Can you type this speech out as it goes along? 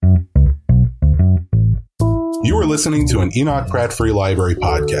You are listening to an Enoch Pratt Free Library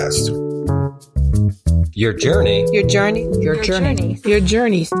podcast. Your journey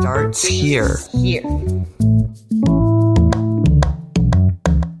starts here.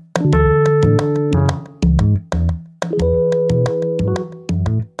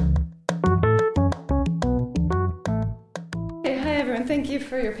 Hi everyone, thank you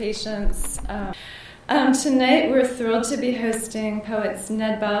for your patience. Tonight we're thrilled to be hosting poets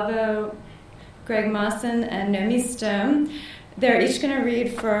Ned Balbo, Greg Mawson, and Nomi Stone. They're each going to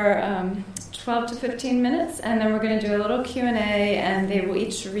read for 12 to 15 minutes, and then we're going to do a little Q&A, and they will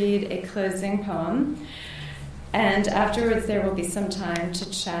each read a closing poem. And afterwards there will be some time to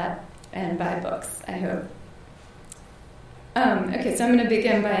chat and buy books, I hope. Okay, so I'm going to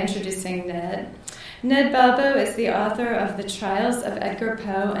begin by introducing Ned. Ned Balbo is the author of The Trials of Edgar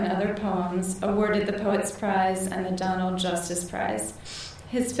Poe and Other Poems, awarded the Poets Prize and the Donald Justice Prize.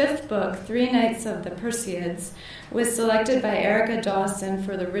 His fifth book, Three Nights of the Perseids, was selected by Erica Dawson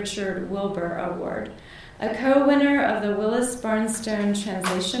for the Richard Wilbur Award. A co-winner of the Willis Barnstone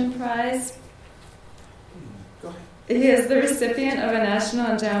Translation Prize, he is the recipient of a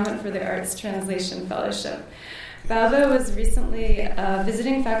National Endowment for the Arts Translation Fellowship. Balbo was recently a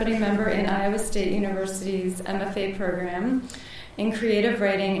visiting faculty member in Iowa State University's MFA program in creative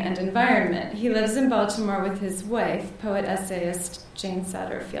writing and environment. He lives in Baltimore with his wife, poet-essayist Jane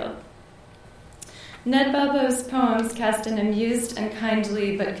Satterfield. Ned Balbo's poems cast an amused and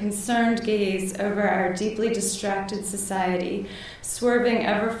kindly but concerned gaze over our deeply distracted society, swerving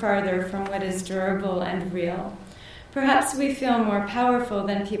ever farther from what is durable and real. Perhaps we feel more powerful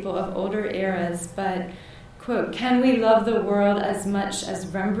than people of older eras, but, quote, can we love the world as much as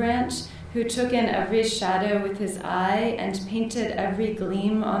Rembrandt, who took in every shadow with his eye and painted every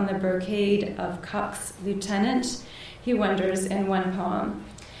gleam on the brocade of Cock's Lieutenant, he wonders in one poem.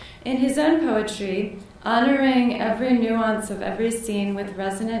 In his own poetry, honoring every nuance of every scene with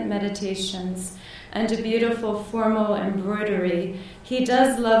resonant meditations and a beautiful formal embroidery, he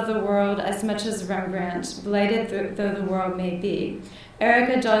does love the world as much as Rembrandt, blighted though the world may be.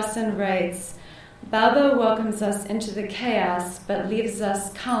 Erica Dawson writes, Balbo welcomes us into the chaos, but leaves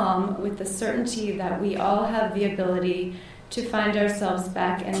us calm with the certainty that we all have the ability to find ourselves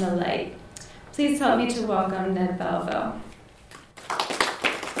back in the light. Please help me to welcome Ned Balbo.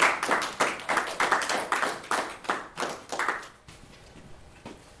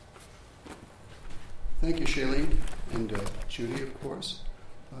 Thank you, Shailene, and Judy, of course,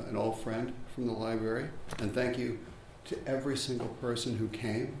 an old friend from the library. And thank you to every single person who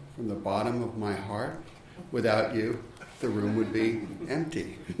came from the bottom of my heart. Without you, the room would be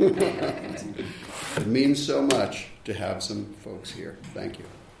empty. It means so much to have some folks here. Thank you.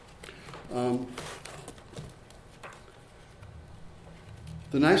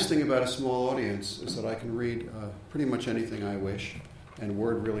 The nice thing about a small audience is that I can read pretty much anything I wish, and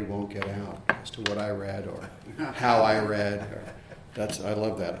word really won't get out as to what I read or how I read. I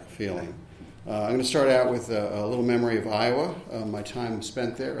love that feeling. I'm going to start out with a little memory of Iowa, my time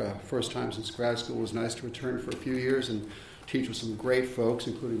spent there. First time since grad school. It was nice to return for a few years and teach with some great folks,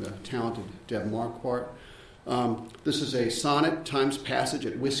 including the talented Deb Marquardt. This is a sonnet, Time's Passage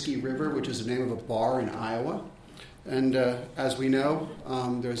at Whiskey River, which is the name of a bar in Iowa. And as we know,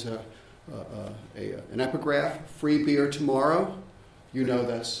 there's an epigraph, free beer tomorrow. You know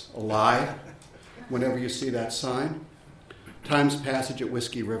that's a lie whenever you see that sign. Time's Passage at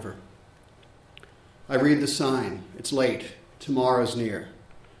Whiskey River. I read the sign. It's late. Tomorrow's near.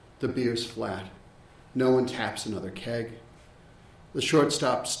 The beer's flat. No one taps another keg. The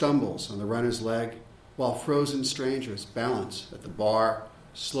shortstop stumbles on the runner's leg, while frozen strangers balance at the bar,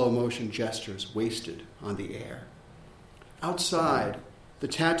 slow-motion gestures wasted on the air. Outside, the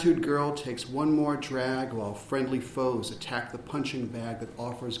tattooed girl takes one more drag while friendly foes attack the punching bag that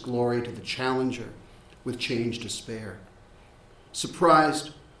offers glory to the challenger with change to spare. Surprised,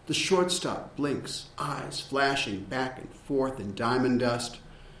 the shortstop blinks, eyes flashing back and forth in diamond dust.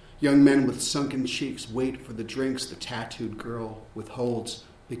 Young men with sunken cheeks wait for the drinks the tattooed girl withholds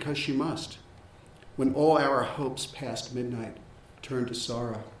because she must. When all our hopes past midnight turn to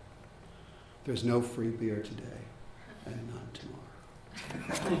sorrow, there's no free beer today and none tomorrow.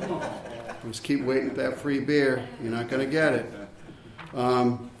 Just keep waiting for that free beer. You're not going to get it.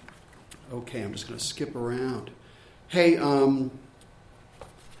 Okay, I'm just going to skip around. Hey,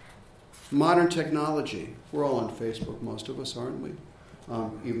 modern technology. We're all on Facebook, most of us, aren't we?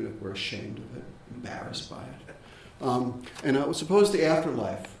 Even if we're ashamed of it, embarrassed by it. And suppose the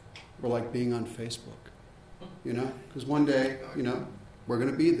afterlife were like being on Facebook, because one day, we're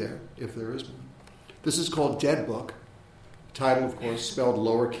going to be there if there is one. This is called Dead Book. Title, of course, spelled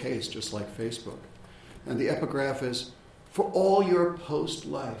lowercase, just like Facebook. And the epigraph is, for all your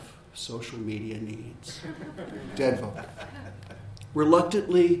post-life social media needs. Dead vote.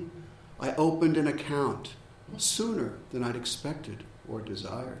 Reluctantly, I opened an account sooner than I'd expected or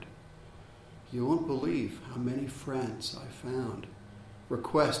desired. You won't believe how many friends I found.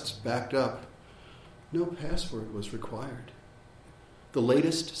 Requests backed up. No password was required. The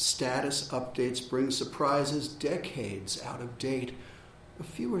latest status updates bring surprises decades out of date. A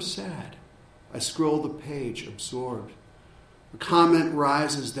few are sad. I scroll the page, absorbed. A comment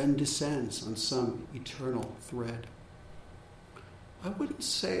rises, then descends on some eternal thread. I wouldn't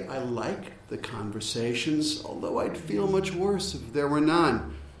say I like the conversations, although I'd feel much worse if there were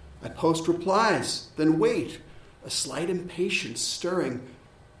none. I post replies, then wait, a slight impatience stirring.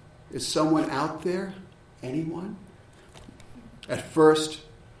 Is someone out there? Anyone? At first,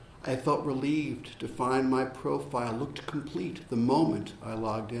 I felt relieved to find my profile looked complete the moment I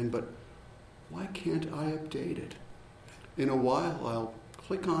logged in, but why can't I update it? In a while, I'll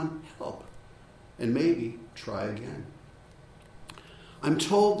click on help and maybe try again. I'm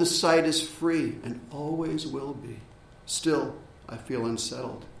told the site is free and always will be. Still, I feel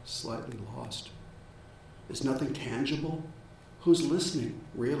unsettled, slightly lost. Is nothing tangible? Who's listening,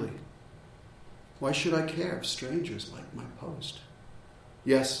 really? Why should I care if strangers like my post?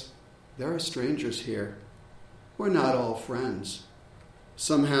 Yes, there are strangers here. We're not all friends.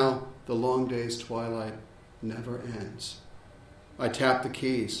 Somehow, the long day's twilight never ends. I tap the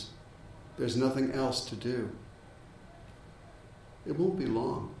keys. There's nothing else to do. It won't be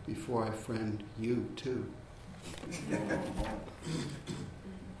long before I friend you, too.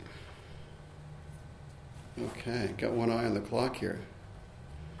 Okay, got one eye on the clock here.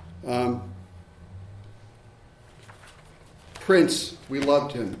 Prince, we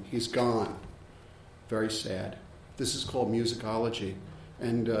loved him. He's gone. Very sad. This is called Musicology,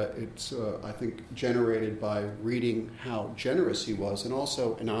 and it's, I think, generated by reading how generous he was, and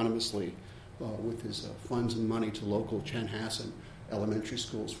also anonymously with his funds and money to local Chanhassen elementary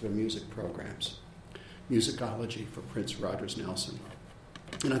schools for their music programs. Musicology for Prince Rogers Nelson.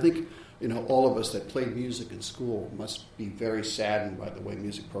 And I think, all of us that played music in school must be very saddened by the way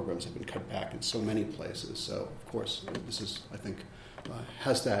music programs have been cut back in so many places. So, of course, this is, I think,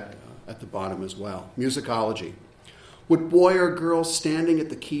 has that at the bottom as well. Musicology. What boy or girl standing at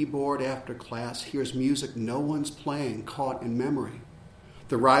the keyboard after class hears music no one's playing, caught in memory?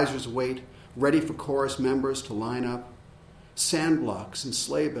 The risers wait, ready for chorus members to line up. Sand blocks and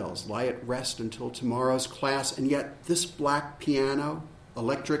sleigh bells lie at rest until tomorrow's class, and yet this black piano,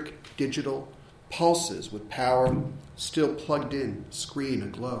 electric, digital, pulses with power, still plugged in, screen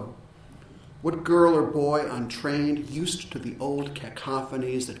aglow. What girl or boy untrained, used to the old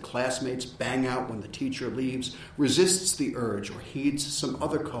cacophonies that classmates bang out when the teacher leaves, resists the urge or heeds some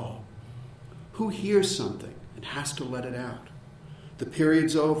other call? Who hears something and has to let it out? The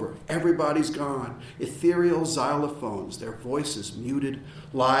period's over. Everybody's gone. Ethereal xylophones, their voices muted,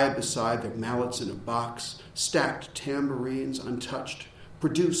 lie beside their mallets in a box. Stacked tambourines, untouched,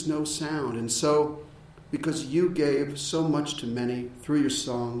 produce no sound. And so, because you gave so much to many through your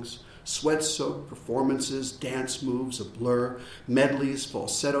songs, sweat-soaked performances, dance moves a blur, medleys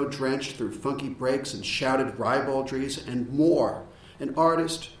falsetto-drenched through funky breaks and shouted ribaldries, and more, an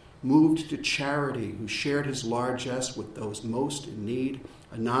artist moved to charity, who shared his largesse with those most in need,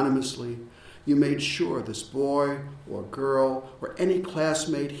 anonymously, you made sure this boy or girl or any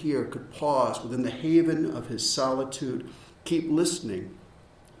classmate here could pause within the haven of his solitude, keep listening,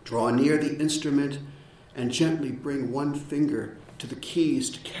 draw near the instrument, and gently bring one finger to the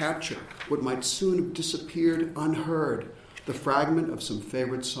keys to capture what might soon have disappeared unheard, the fragment of some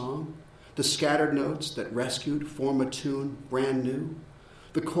favorite song, the scattered notes that rescued form a tune brand new.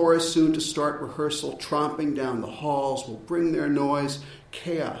 The chorus soon to start rehearsal, tromping down the halls, will bring their noise,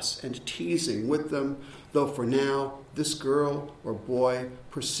 chaos, and teasing with them, though for now this girl or boy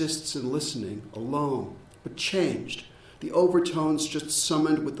persists in listening, alone, but changed. The overtones just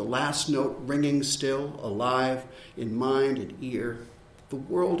summoned with the last note ringing still, alive in mind and ear. The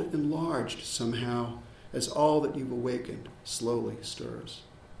world enlarged somehow as all that you've awakened slowly stirs.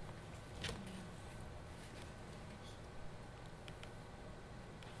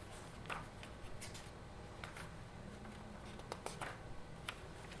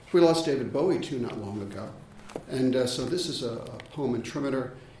 We lost David Bowie, too, not long ago. And so this is a poem in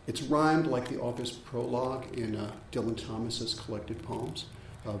trimeter. It's rhymed like the author's prologue in Dylan Thomas's collected poems,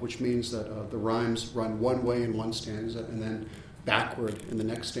 which means that the rhymes run one way in one stanza and then backward in the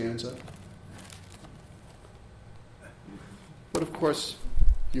next stanza. But of course,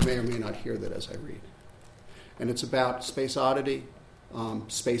 you may or may not hear that as I read. And it's about space oddity,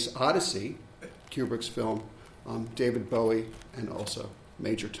 space odyssey, Kubrick's film, David Bowie, and also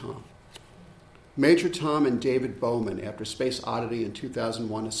Major Tom. Major Tom and David Bowman after Space Oddity in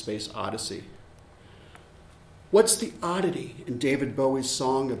 2001, A Space Odyssey. What's the oddity in David Bowie's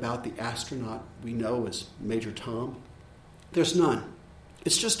song about the astronaut we know as Major Tom? There's none.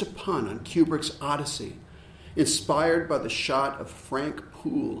 It's just a pun on Kubrick's Odyssey, inspired by the shot of Frank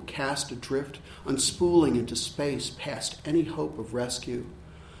Poole cast adrift, unspooling into space past any hope of rescue,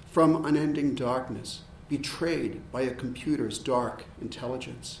 from unending darkness, betrayed by a computer's dark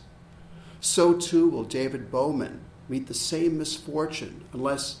intelligence. So too will David Bowman meet the same misfortune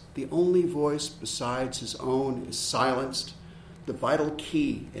unless the only voice besides his own is silenced, the vital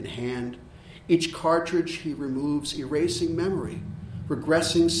key in hand, each cartridge he removes erasing memory,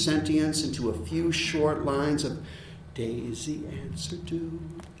 regressing sentience into a few short lines of daisy answer due,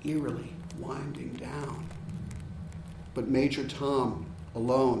 eerily winding down. But Major Tom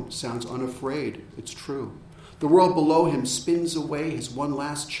alone sounds unafraid, it's true. The world below him spins away his one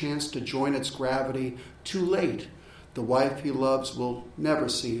last chance to join its gravity. Too late. The wife he loves will never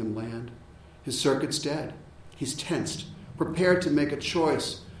see him land. His circuit's dead. He's tensed, prepared to make a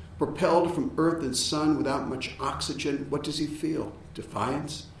choice. Propelled from earth and sun without much oxygen, what does he feel?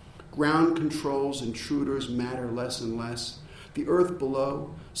 Defiance? Ground controls intruders matter less and less. The earth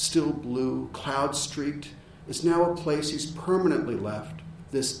below, still blue, cloud-streaked, is now a place he's permanently left.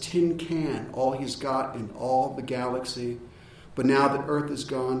 This tin can, all he's got in all the galaxy. But now that Earth is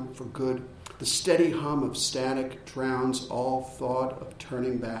gone for good, the steady hum of static drowns all thought of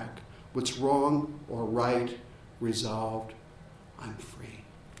turning back. What's wrong or right, resolved, I'm free.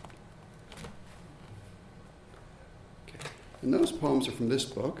 Okay. And those poems are from this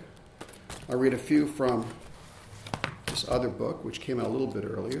book. I read a few from this other book, which came out a little bit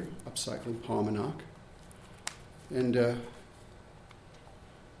earlier, Upcycling Palmanac. And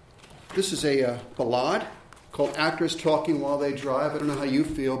this is a ballade called Actors Talking While They Drive. I don't know how you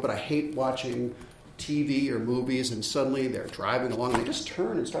feel, but I hate watching TV or movies and suddenly they're driving along and they just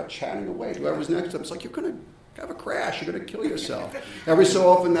turn and start chatting away to whoever's next to them. It's like you're going to have a crash. You're going to kill yourself. Every so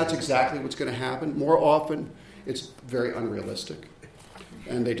often, that's exactly what's going to happen. More often, it's very unrealistic.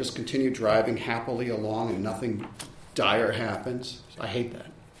 And they just continue driving happily along and nothing dire happens. I hate that.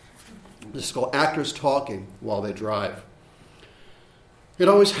 This is called Actors Talking While They Drive. It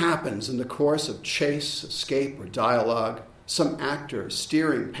always happens in the course of chase, escape, or dialogue. Some actor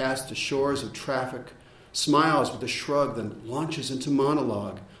steering past the shores of traffic smiles with a shrug, then launches into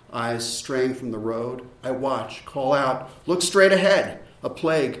monologue. Eyes straying from the road. I watch, call out, look straight ahead. A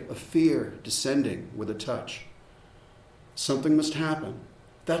plague of fear descending with a touch. Something must happen.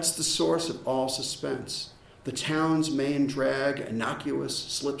 That's the source of all suspense. The town's main drag, innocuous,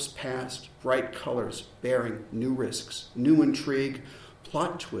 slips past, bright colors bearing new risks, new intrigue,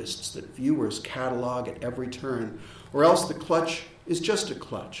 plot twists that viewers catalog at every turn, or else the clutch is just a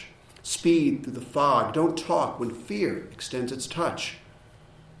clutch. Speed through the fog, don't talk when fear extends its touch.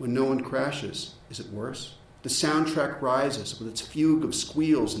 When no one crashes, is it worse? The soundtrack rises with its fugue of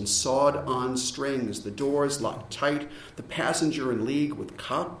squeals and sawed-on strings, the doors locked tight, the passenger in league with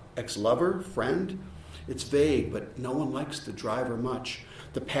cop, ex-lover, friend. It's vague, but no one likes the driver much.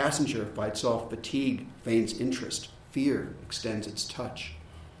 The passenger fights off fatigue, feigns interest. Fear extends its touch.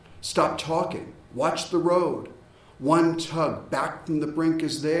 Stop talking. Watch the road. One tug back from the brink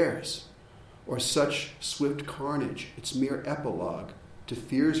is theirs. Or such swift carnage, its mere epilogue to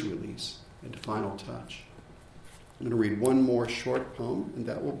fear's release and final touch. I'm going to read one more short poem, and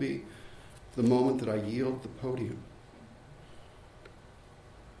that will be the moment that I yield the podium.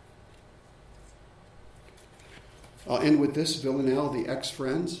 I'll end with this, Villanelle, the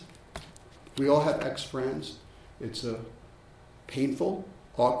ex-friends. We all have ex-friends. It's painful,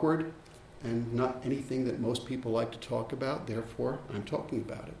 awkward, and not anything that most people like to talk about. Therefore, I'm talking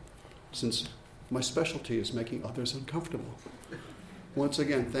about it, since my specialty is making others uncomfortable. Once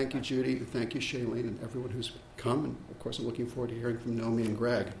again, thank you, Judy, and thank you, Shailene, and everyone who's come. And, of course, I'm looking forward to hearing from Nomi and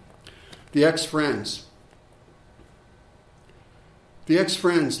Greg. The ex-friends. The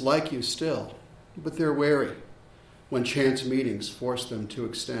ex-friends like you still, but they're wary when chance meetings force them to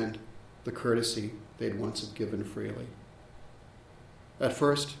extend the courtesy they'd once have given freely. At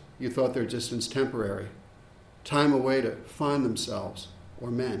first, you thought their distance temporary, time away to find themselves or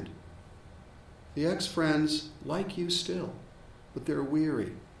mend. The ex-friends like you still, but they're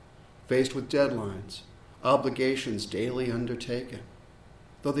weary, faced with deadlines, obligations daily undertaken.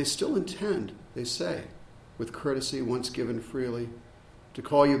 Though they still intend, they say, with courtesy once given freely, to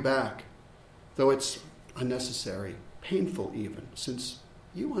call you back, though it's unnecessary, painful even, since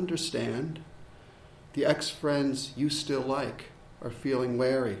you understand. The ex-friends you still like are feeling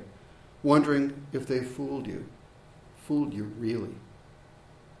wary, wondering if they fooled you really.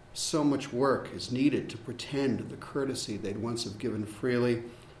 So much work is needed to pretend the courtesy they'd once have given freely,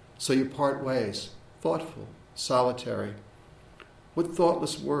 so you part ways, thoughtful, solitary. What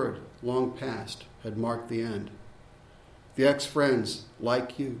thoughtless word, long past, had marked the end? The ex-friends,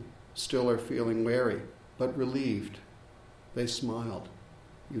 like you, still are feeling wary, but relieved. They smiled.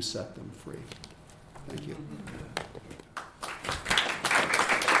 You set them free. Thank you.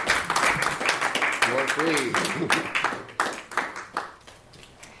 You're free.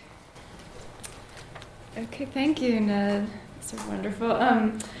 Okay, thank you, Ned. So wonderful.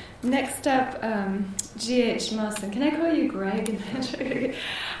 Next up, G.H. Mawson. Can I call you Greg?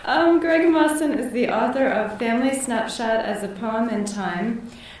 Greg Mawson is the author of Family Snapshot as a Poem in Time,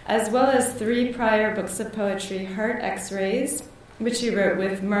 as well as 3 prior books of poetry, Heart X-Rays, which he wrote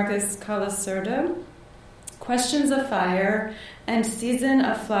with Marcus Colasurdo, Questions of Fire, and Season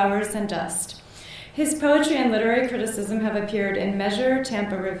of Flowers and Dust. His poetry and literary criticism have appeared in Measure,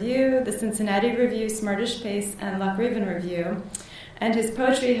 Tampa Review, the Cincinnati Review, Smartish Pace, and Loch Raven Review, and his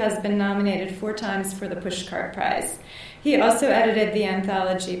poetry has been nominated 4 times for the Pushcart Prize. He also edited the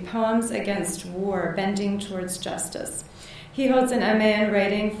anthology Poems Against War, Bending Towards Justice. He holds an MA in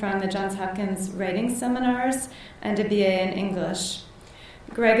writing from the Johns Hopkins Writing Seminars and a BA in English.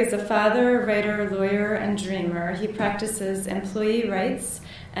 Greg is a father, writer, lawyer, and dreamer. He practices employee rights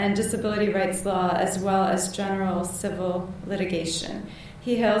and disability rights law, as well as general civil litigation.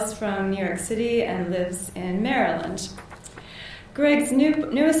 He hails from New York City and lives in Maryland. Greg's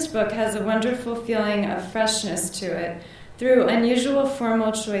newest book has a wonderful feeling of freshness to it through unusual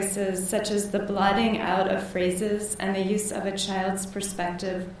formal choices such as the blotting out of phrases and the use of a child's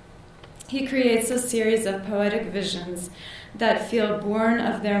perspective. He creates a series of poetic visions that feel born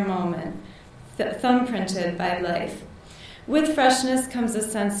of their moment, thumbprinted by life. With freshness comes a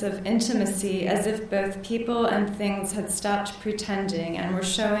sense of intimacy, as if both people and things had stopped pretending and were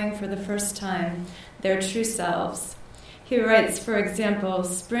showing for the first time their true selves. He writes, for example,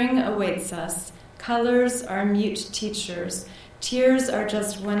 "Spring awaits us. Colors are mute teachers. Tears are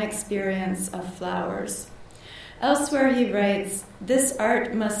just one experience of flowers." Elsewhere he writes, "This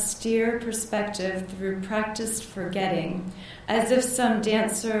art must steer perspective through practiced forgetting, as if some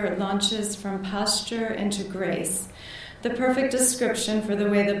dancer launches from posture into grace." The perfect description for the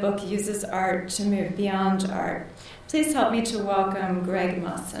way the book uses art to move beyond art. Please help me to welcome Greg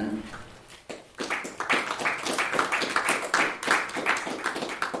Mawson.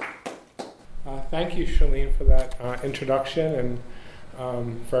 Thank you, Shalene, for that introduction,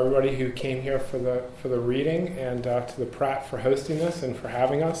 and for everybody who came here for the reading, and to the Pratt for hosting this and for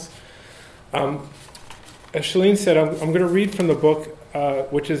having us. As Shalene said, I'm going to read from the book,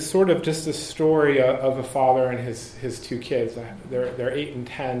 which is sort of just a story of a father and his 2 kids. They're 8 and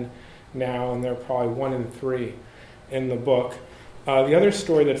 10 now, and they're probably 1 and 3 in the book. The other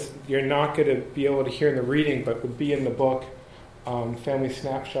story that you're not going to be able to hear in the reading, but would be in the book, Family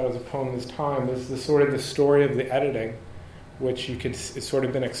Snapshot as a Poem This Time, is the story of the editing, which it's sort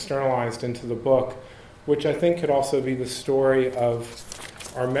of been externalized into the book, which I think could also be the story of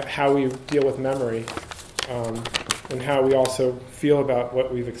how we deal with memory, and how we also feel about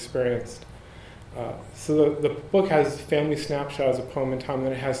what we've experienced. So the book has Family Snapshot as a Poem in Time,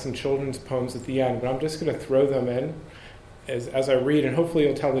 then it has some children's poems at the end, but I'm just going to throw them in as I read, and hopefully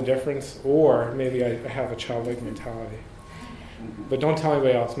you'll tell the difference, or maybe I have a childlike mentality. But don't tell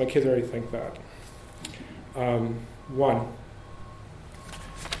anybody else. My kids already think that. 1.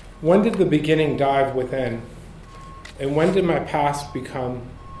 When did the beginning dive within? And when did my past become?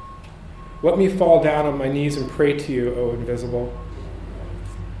 Let me fall down on my knees and pray to you, O invisible.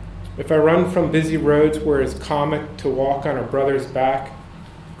 If I run from busy roads where it's comic to walk on a brother's back,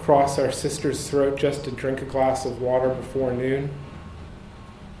 cross our sister's throat just to drink a glass of water before noon,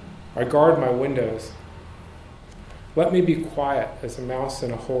 I guard my windows. Let me be quiet as a mouse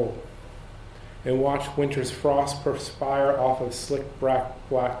in a hole and watch winter's frost perspire off of slick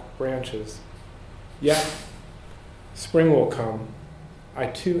black branches. Yet, spring will come. I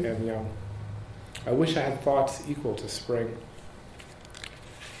too am young. I wish I had thoughts equal to spring.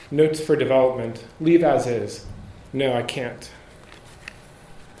 Notes for development. Leave as is. No, I can't.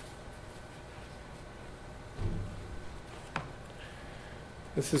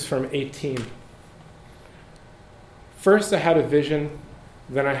 This is from 18. First I had a vision,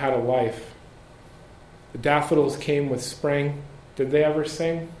 then I had a life. The daffodils came with spring. Did they ever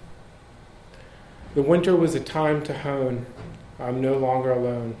sing? The winter was a time to hone. I'm no longer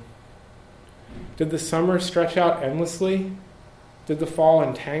alone. Did the summer stretch out endlessly? Did the fall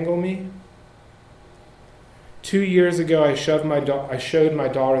entangle me? 2 years ago, I showed my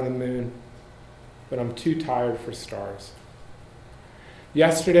daughter the moon, but I'm too tired for stars.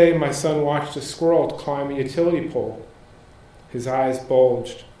 Yesterday, my son watched a squirrel climb a utility pole. His eyes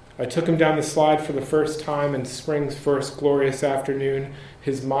bulged. I took him down the slide for the first time in spring's first glorious afternoon,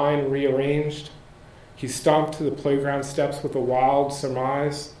 his mind rearranged. He stomped to the playground steps with a wild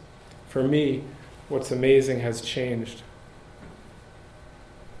surmise. For me, what's amazing has changed.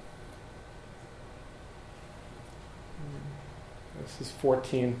 This is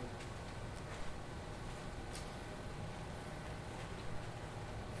 14.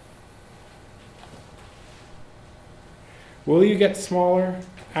 Will you get smaller?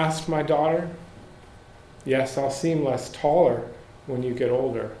 Asked my daughter. Yes, I'll seem less taller when you get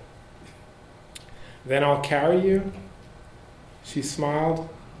older. Then I'll carry you? She smiled.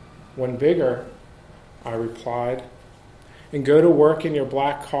 When bigger, I replied. And go to work in your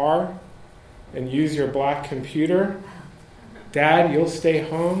black car and use your black computer? Dad, you'll stay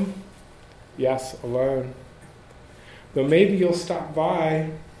home? Yes, alone. Though maybe you'll stop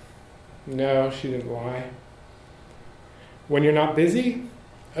by. No, she didn't lie. When you're not busy?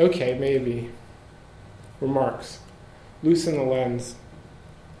 Okay, maybe. Remarks. Loosen the lens.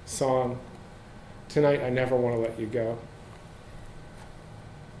 Song. Tonight I never want to let you go.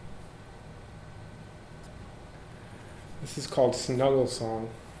 This is called Snuggle Song.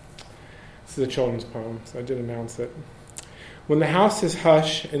 This is a children's poem, so I did announce it. When the house is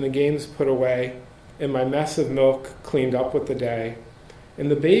hush and the games put away, and my mess of milk cleaned up with the day,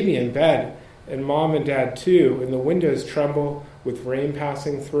 and the baby in bed, and mom and dad too, and the windows tremble with rain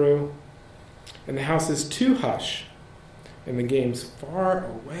passing through, and the house is too hush, and the game's far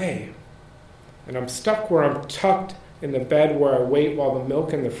away, and I'm stuck where I'm tucked in the bed where I wait while the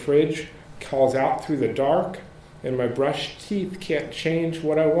milk in the fridge calls out through the dark, and my brushed teeth can't change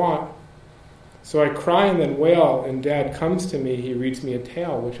what I want. So I cry and then wail, and Dad comes to me. He reads me a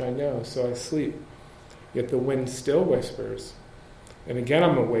tale, which I know, so I sleep. Yet the wind still whispers, and again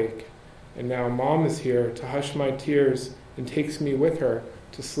I'm awake, and now Mom is here to hush my tears and takes me with her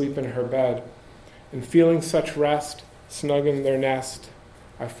to sleep in her bed. And feeling such rest, snug in their nest,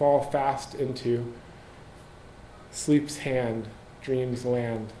 I fall fast into sleep's hand, dream's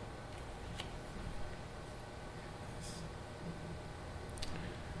land.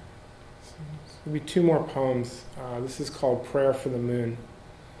 There'll be 2 more poems. This is called Prayer for the Moon.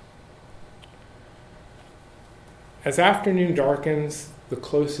 As afternoon darkens, the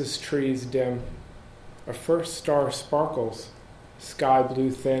closest trees dim. A first star sparkles, sky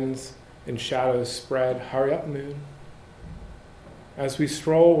blue thins, and shadows spread. Hurry up, moon. As we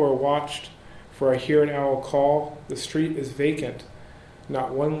stroll, we're watched, for I hear an owl call. The street is vacant.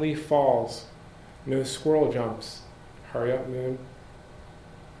 Not one leaf falls. No squirrel jumps. Hurry up, moon.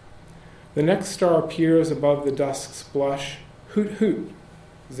 The next star appears above the dusk's blush. Hoot, hoot,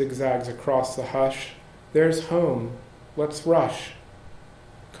 zigzags across the hush. There's home. Let's rush.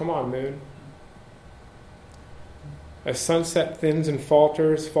 Come on, moon. As sunset thins and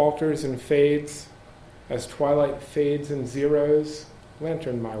falters and fades, as twilight fades and zeros,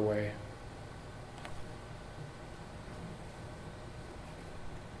 lantern my way.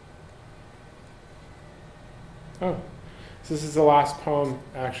 Oh, so this is the last poem,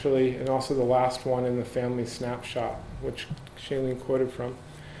 actually, and also the last one in the family snapshot, which Shailene quoted from.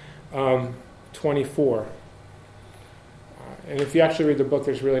 24. And if you actually read the book,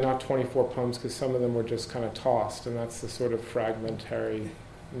 there's really not 24 poems because some of them were just kind of tossed, and that's the sort of fragmentary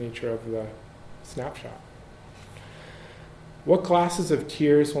nature of the snapshot. What glasses of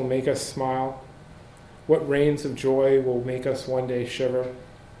tears will make us smile? What rains of joy will make us one day shiver?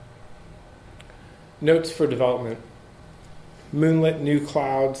 Notes for development. Moonlit new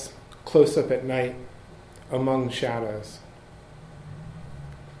clouds, close up at night, among shadows.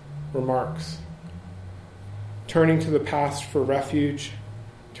 Remarks. Turning to the past for refuge,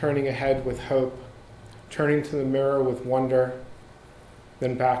 turning ahead with hope, turning to the mirror with wonder,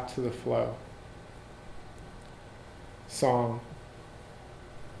 then back to the flow. Song.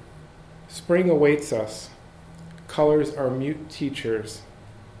 Spring awaits us. Colors are mute teachers.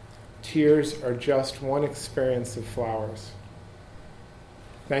 Tears are just one experience of flowers.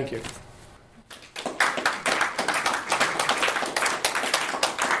 Thank you.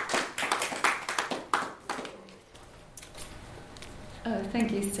 Oh,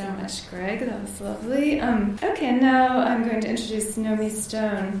 thank you so much, Greg. That was lovely. Okay, now I'm going to introduce Nomi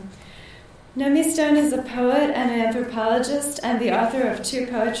Stone. Nomi Stone is a poet and an anthropologist and the author of 2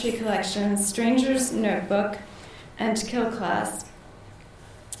 poetry collections, Stranger's Notebook and Kill Class.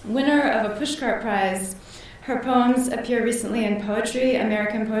 Winner of a Pushcart Prize Her poems appear recently in Poetry,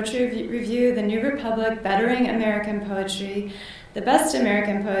 American Poetry Review, The New Republic, Bettering American Poetry, The Best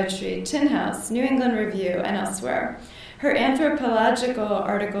American Poetry, Tin House, New England Review, and elsewhere. Her anthropological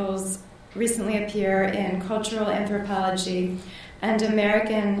articles recently appear in Cultural Anthropology and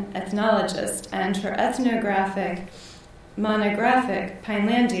American Ethnologist, and her ethnographic monographic,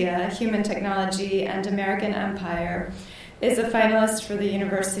 Pinelandia, Human Technology and American Empire, is a finalist for the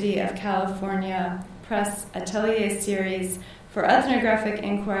University of California Press Atelier Series for Ethnographic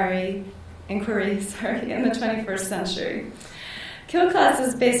Inquiry in the 21st century. Kill Class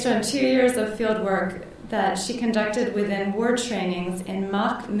is based on 2 years of field work that she conducted within war trainings in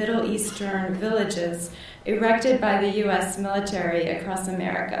mock Middle Eastern villages erected by the U.S. military across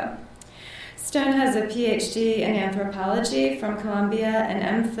America. Stone has a PhD in anthropology from Columbia,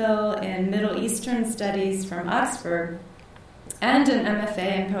 an MPhil in Middle Eastern Studies from Oxford, and an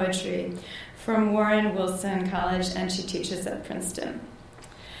MFA in poetry from Warren Wilson College, and she teaches at Princeton.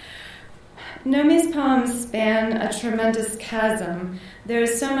 Nomi's poems span a tremendous chasm. There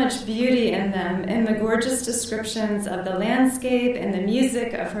is so much beauty in them, in the gorgeous descriptions of the landscape, in the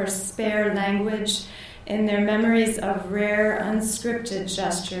music of her spare language, in their memories of rare, unscripted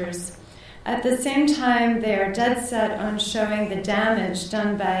gestures. At the same time, they are dead set on showing the damage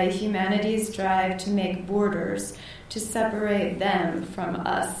done by humanity's drive to make borders, to separate them from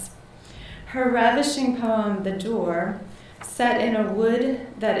us. Her ravishing poem, The Door, set in a wood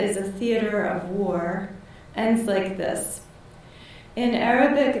that is a theater of war, ends like this. In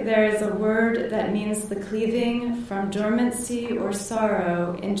Arabic, there is a word that means the cleaving from dormancy or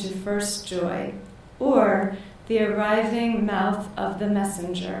sorrow into first joy, or the arriving mouth of the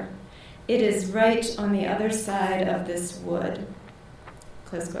messenger. It is right on the other side of this wood.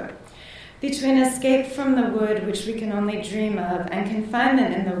 Close quote. Between escape from the wood, which we can only dream of, and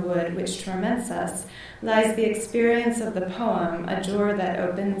confinement in the wood, which torments us, lies the experience of the poem, a door that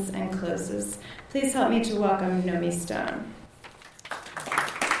opens and closes. Please help me to welcome Nomi Stone.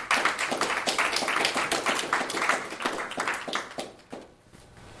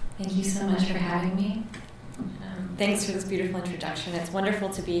 Thank you so much for having me. Thanks for this beautiful introduction. It's wonderful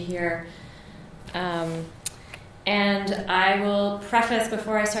to be here. And I will preface,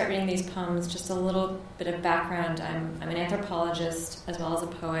 before I start reading these poems, just a little bit of background. I'm an anthropologist as well as a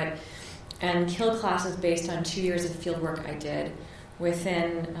poet, and Kill Class is based on 2 years of field work I did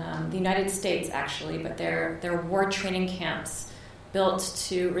within the United States, actually, but they're war training camps built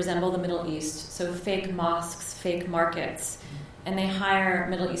to resemble the Middle East, so fake mosques, fake markets, and they hire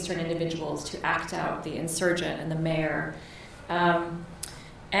Middle Eastern individuals to act out the insurgent and the mayor.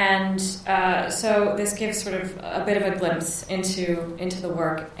 So this gives sort of a bit of a glimpse into the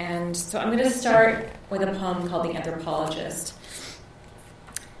work. And so I'm going to start with a poem called The Anthropologist.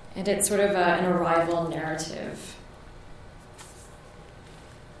 And it's sort of an arrival narrative.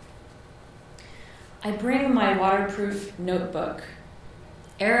 I bring my waterproof notebook,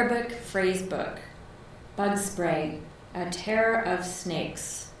 Arabic phrase book, bug spray, a terror of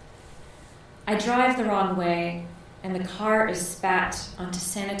snakes. I drive the wrong way, and the car is spat onto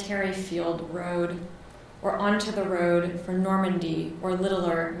Sanitary Field Road, or onto the road for Normandy or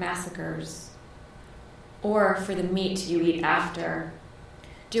littler massacres, or for the meat you eat after.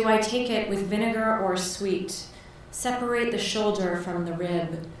 Do I take it with vinegar or sweet, separate the shoulder from the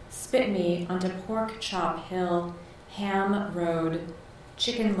rib, spit me onto Pork Chop Hill, Ham Road,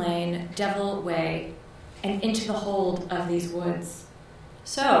 Chicken Lane, Devil Way, and into the hold of these woods?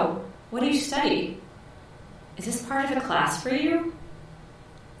 So, what do you study? Is this part of a class for you?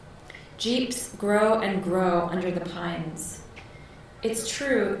 Jeeps grow and grow under the pines. It's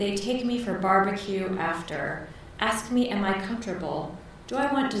true, they take me for barbecue after. Ask me, am I comfortable? Do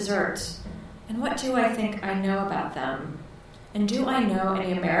I want dessert? And what do I think I know about them? And do I know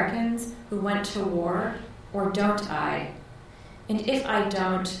any Americans who went to war, or don't I? And if I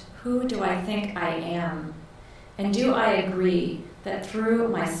don't, who do I think I am? And do I agree that through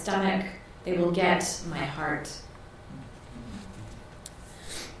my stomach they will get my heart?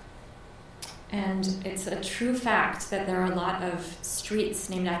 And it's a true fact that there are a lot of streets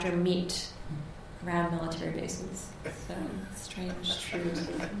named after meat around military bases. So, strange, true,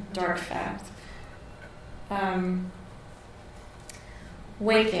 dark fact.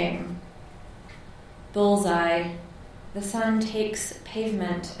 Waking. Bullseye. The sun takes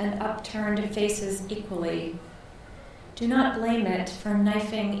pavement and upturned faces equally. Do not blame it for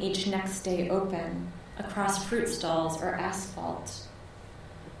knifing each next day open across fruit stalls or asphalt.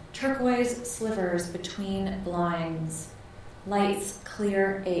 Turquoise slivers between blinds. Light's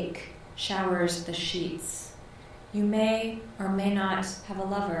clear ache showers the sheets. You may or may not have a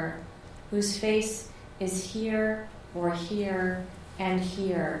lover whose face is here or here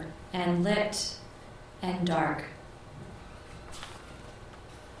and lit and dark.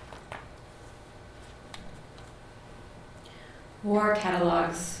 War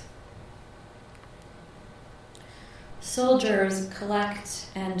catalogs. Soldiers collect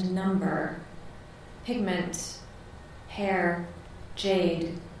and number pigment, hair,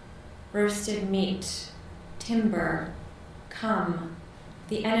 jade, roasted meat, timber, cum,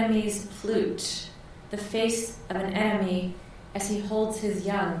 the enemy's flute, the face of an enemy as he holds his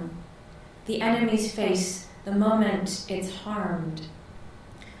young, the enemy's face the moment it's harmed.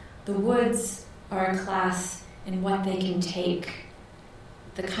 The woods are a class in what they can take.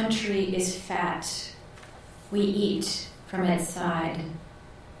 The country is fat. We eat from its side.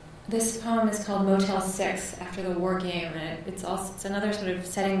 This poem is called Motel 6 after the war game, and it's another sort of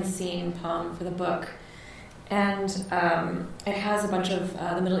setting the scene poem for the book. And it has a bunch of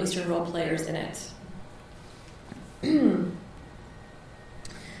the Middle Eastern role players in it.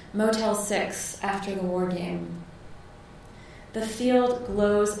 Motel 6 after the war game. The field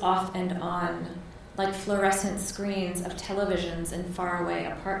glows off and on, like fluorescent screens of televisions in faraway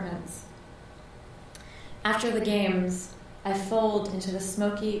apartments. After the games, I fold into the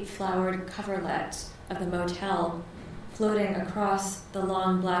smoky, flowered coverlet of the motel, floating across the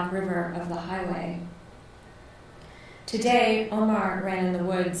long black river of the highway. Today, Omar ran in the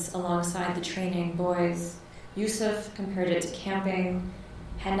woods alongside the training boys. Yusuf compared it to camping.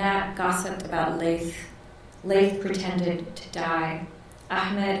 Hannat gossiped about Laith. Laith pretended to die.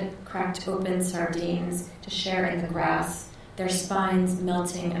 Ahmed cracked open sardines to share in the grass, their spines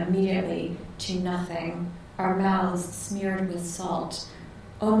melting immediately to nothing, our mouths smeared with salt.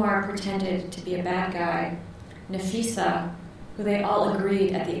 Omar pretended to be a bad guy. Nafisa, who they all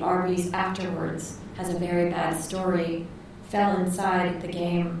agreed at the Arby's afterwards has a very bad story, fell inside the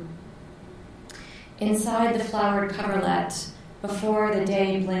game. Inside the flowered coverlet, before the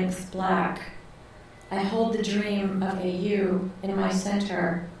day blinks black, I hold the dream of a you in my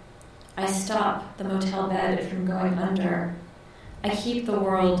center. I stop the motel bed from going under. I keep the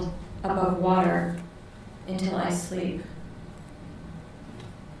world above water until I sleep.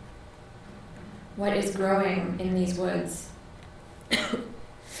 What is growing in these woods?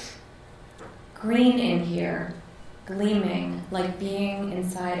 Green in here, gleaming like being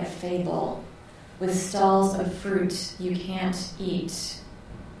inside a fable, with stalls of fruit you can't eat.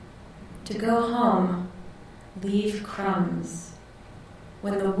 To go home, leave crumbs.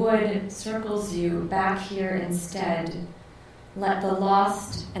 When the wood circles you back here instead, let the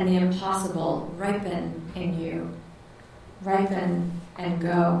lost and the impossible ripen in you. Ripen and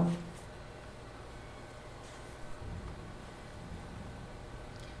go.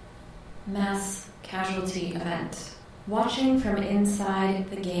 Mass casualty event. Watching from inside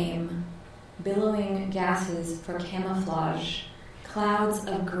the game, billowing gases for camouflage, clouds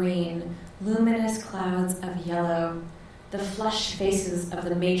of green, luminous clouds of yellow, the flushed faces of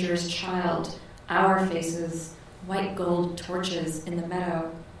the major's child, our faces, white gold torches in the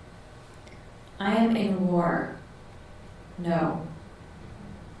meadow. I am in war. No.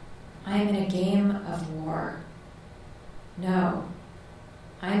 I am in a game of war. No.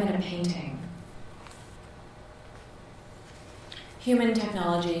 I am in a painting. Human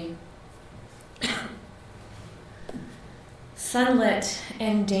technology. Sunlit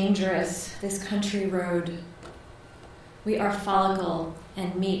and dangerous, this country road. We are follicle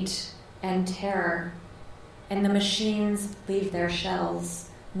and meat and terror, and the machines leave their shells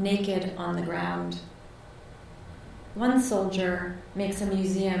naked on the ground. One soldier makes a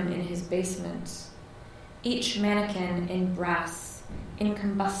museum in his basement, each mannequin in brass,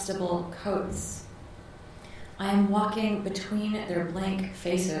 incombustible coats. I am walking between their blank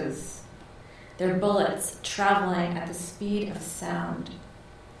faces, their bullets traveling at the speed of sound.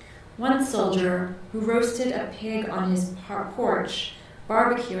 One soldier, who roasted a pig on his porch,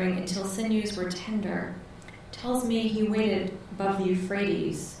 barbecuing until sinews were tender, tells me he waited above the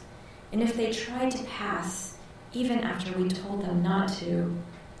Euphrates, and if they tried to pass, even after we told them not to,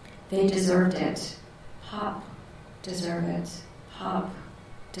 they deserved it. Hop, deserve it. Hop,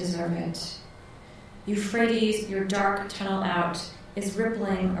 deserve it. Euphrates, your dark tunnel out, is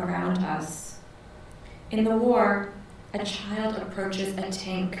rippling around us. In the war, a child approaches a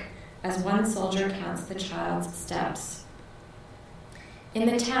tank as one soldier counts the child's steps. In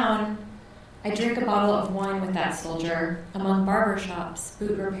the town, I drink a bottle of wine with that soldier among barber shops,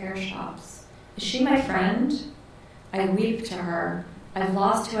 boot repair shops. Is she my friend? I weep to her. I've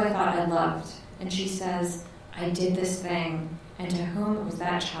lost who I thought I loved. And she says, I did this thing, and to whom was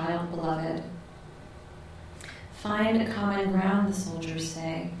that child beloved? Find a common ground, the soldiers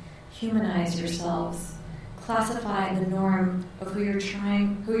say. Humanize yourselves. Classify the norm of who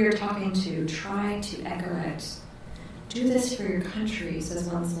you're talking to. Try to echo it. Do this for your country, says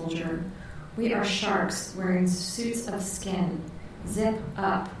one soldier. We are sharks wearing suits of skin. Zip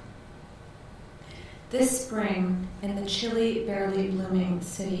up. This spring, in the chilly, barely blooming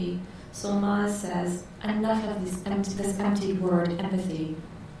city, Solmaz says, enough of this empty word, empathy.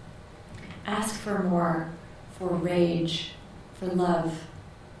 Ask for more, for rage, for love.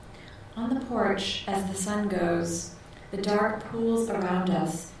 On the porch, as the sun goes, the dark pools around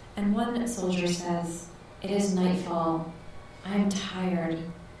us, and one soldier says, it is nightfall. I am tired.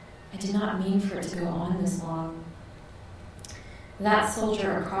 I did not mean for it to go on this long. That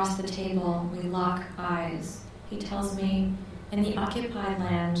soldier across the table, we lock eyes. He tells me, in the occupied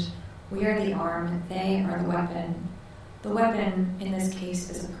land, we are the arm, they are the weapon. The weapon, in this case,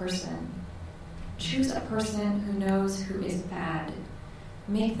 is a person. Choose a person who knows who is bad.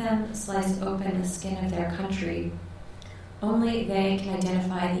 Make them slice open the skin of their country. Only they can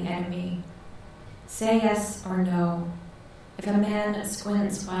identify the enemy. Say yes or no. If a man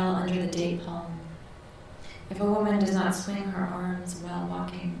squints while under the date palm. If a woman does not swing her arms while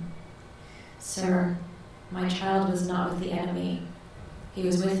walking. Sir, my child was not with the enemy. He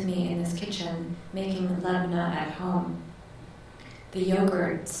was with me in this kitchen, making lebna at home. The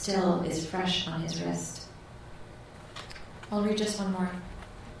yogurt still is fresh on his wrist. I'll read just one more.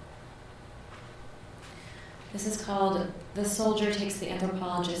 This is called The Soldier Takes the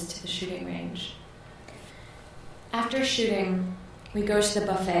Anthropologist to the Shooting Range. After shooting, we go to the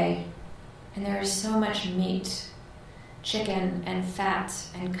buffet, and there is so much meat, chicken and fat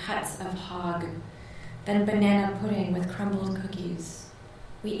and cuts of hog, then banana pudding with crumbled cookies.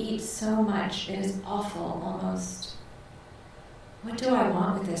 We eat so much, it is awful almost. What do I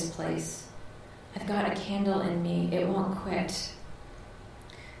want with this place? I've got a candle in me, it won't quit.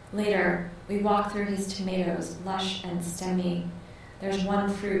 Later, we walk through his tomatoes, lush and stemmy. There's one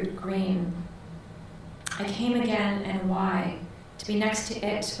fruit, green. I came again, and why? To be next to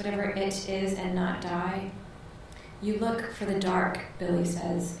it, whatever it is, and not die? You look for the dark, Billy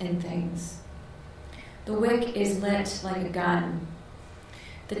says, in things. The wick is lit like a gun.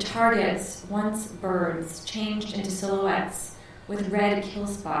 The targets, once birds, changed into silhouettes with red kill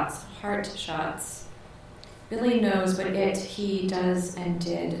spots, heart shots. Billy knows what he does and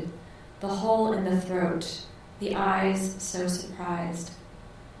did. The hole in the throat, the eyes so surprised.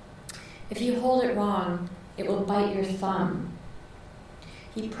 If you hold it wrong, it will bite your thumb.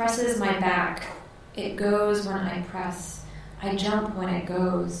 He presses my back. It goes when I press. I jump when it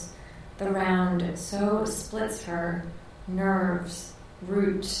goes. The round so splits her, nerves,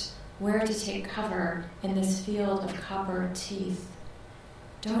 root, where to take cover in this field of copper teeth.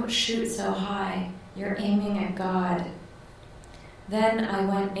 Don't shoot so high, you're aiming at God. Then I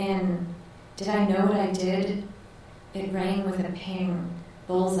went in. Did I know what I did? It rang with a ping,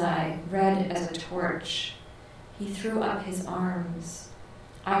 bullseye, red as a torch. He threw up his arms.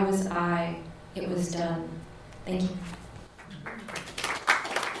 I was I. It was done. Thank you.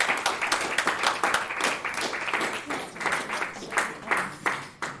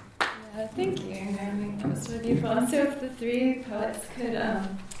 Thank you, Naomi. That was really beautiful. And so if the three poets could have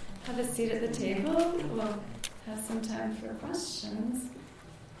a seat at the table, we'll have some time for questions.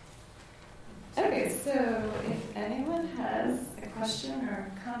 Okay, so if anyone has a question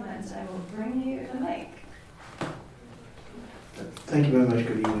or comment, I will bring you the mic. Thank you very much.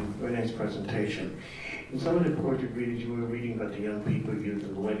 Good evening. Very nice presentation. In some of the poetry readings, you were reading about the young people, youth,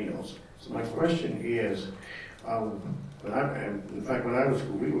 and millennials. So my question is, when I was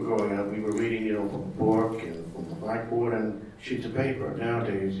we were growing up, we were reading, from a book and from a blackboard and sheets of paper.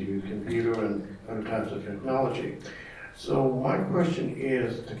 Nowadays, you use computer and other types of technology. So my question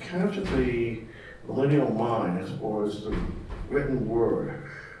is, to capture the millennial mind as far as the written word,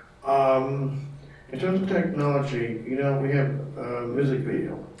 in terms of technology, we have music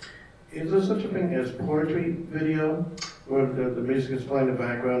video. Is there such a thing as poetry video, where the music is playing in the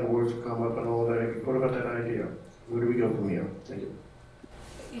background, the words will come up and all that? What about that idea? Where do we go from here? Thank you.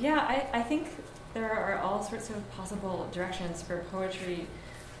 Yeah, I think there are all sorts of possible directions for poetry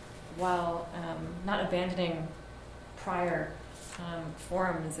while not abandoning prior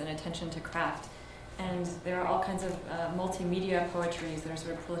forms and attention to craft. And there are all kinds of multimedia poetries that are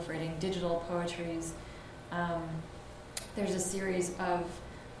sort of proliferating, digital poetries. There's a series of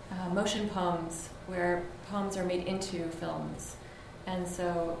motion poems where poems are made into films. And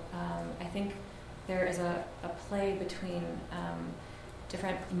so I think there is a play between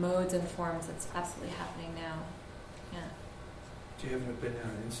different modes and forms that's absolutely happening now. Yeah. Do you have an opinion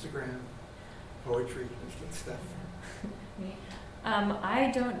on Instagram, poetry, stuff? Me? I'm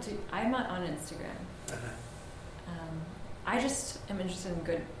not on Instagram. I just am interested in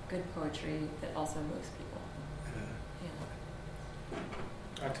good poetry that also moves people.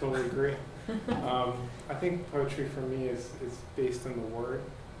 I totally agree. I think poetry for me is based on the word.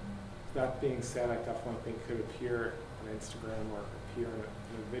 That being said, I definitely think it could appear on Instagram or appear in a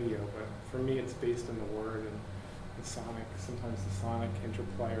video, but for me it's based on the word and the sonic, sometimes the sonic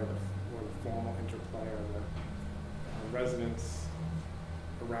interplay or the formal interplay or the resonance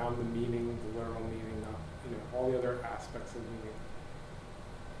around the meaning, the literal meaning, not, all the other aspects of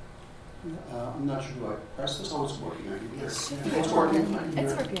meaning. I'm not sure who I press this. Oh, it's working. I can hear it. Yes. It's working.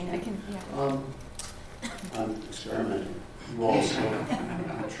 It's working. I can, yeah. I'm experimenting. You also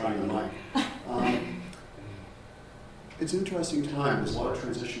I'm trying the mic. It's an interesting time. There's a lot of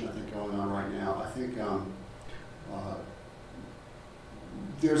transition, I think, going on right now. I think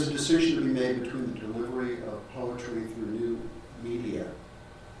there's a decision to be made between the delivery of poetry through new media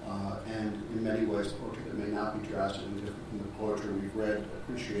and, in many ways, poetry that may not be drastically different from the poetry we've read,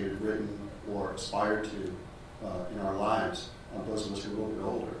 appreciated, written, or aspired to in our lives, those of us who are a little bit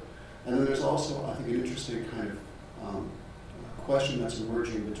older. And then there's also, I think, an interesting kind of question that's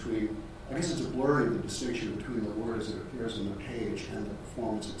emerging between, I guess it's a blurring of the distinction between the word as it appears on the page and the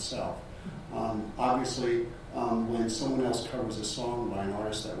performance itself. Obviously, when someone else covers a song by an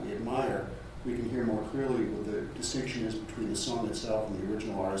artist that we admire, we can hear more clearly what the distinction is between the song itself and the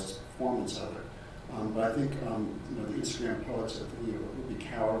original artist's performance of it. But I think the Instagram poets, I think it would be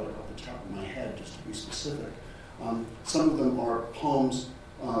cowardly off the top of my head just to be specific. Some of them are poems,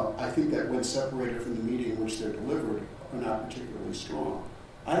 I think, that when separated from the medium in which they're delivered are not particularly strong.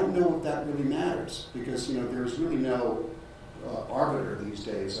 I don't know if that really matters because there's really no arbiter these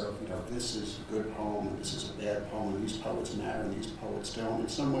days of this is a good poem and this is a bad poem and these poets matter and these poets don't. In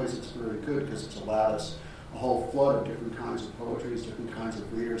some ways it's very good because it's allowed us a whole flood of different kinds of poetries, different kinds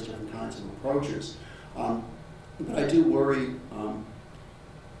of readers, different kinds of approaches. But I do worry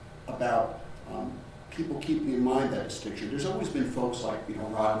about people keeping in mind that distinction. There's always been folks like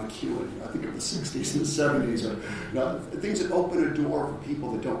Rod McEwen, I think of the 60s and the 70s, or things that open a door for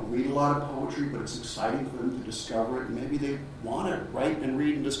people that don't read a lot of poetry, but it's exciting for them to discover it, and maybe they want to write and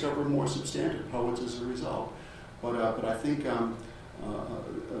read and discover more substantive poets as a result. But I think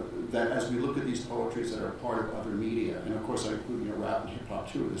that as we look at these poetries that are part of other media, and of course I include rap and hip hop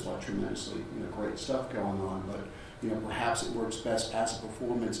too, there's a lot of tremendously great stuff going on, but perhaps it works best as a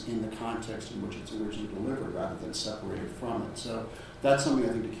performance in the context in which it's originally delivered rather than separated from it. So that's something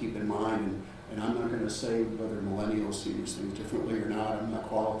I think to keep in mind, and I'm not going to say whether millennials see these things differently or not. I'm not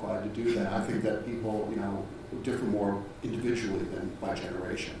qualified to do that. I think that people, differ more individually than by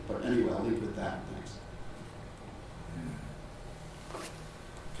generation. But anyway, I'll leave it at that. Thanks.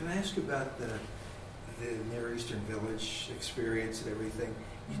 Can I ask you about the Near Eastern Village experience and everything?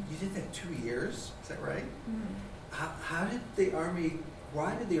 You did that 2 years, is that right? Mm-hmm.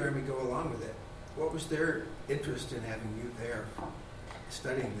 Why did the Army go along with it? What was their interest in having you there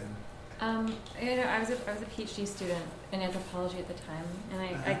studying them? I was a PhD student in anthropology at the time, and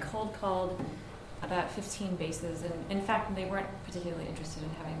I cold called about 15 bases, and in fact they weren't particularly interested in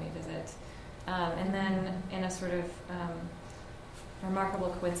having me visit. And then in a sort of remarkable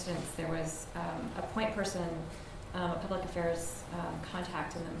coincidence, there was a point person, a public affairs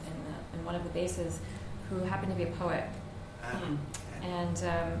contact in one of the bases who happened to be a poet. And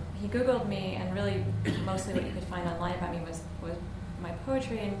he Googled me, and really mostly what you could find online about me was my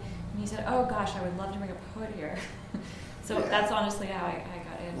poetry, and he said, oh gosh, I would love to bring a poet here. So that's honestly how I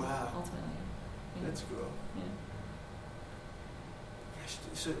got in, ultimately. Yeah. That's cool. Yeah. Gosh,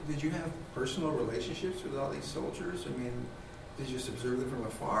 so did you have personal relationships with all these soldiers? I mean, did you just observe them from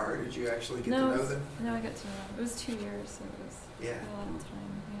afar, or did you actually get to know them? No, I got to know them. It was 2 years, so it was a lot of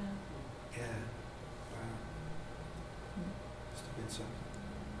time, Yeah. Wow. Must have been something.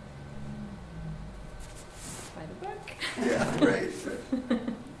 By the book. Yeah, right.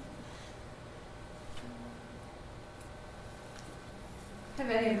 Have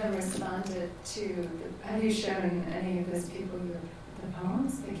any of them responded to, have you shown any of those people the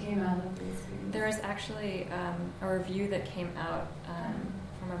poems that came out of these readings? There was actually a review that came out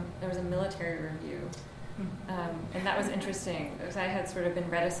there was a military review. And that was interesting because I had sort of been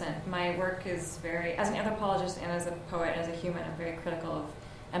reticent. My work is very, as an anthropologist and as a poet, as a human, I'm very critical of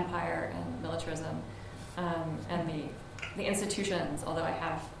empire and militarism and the institutions, although I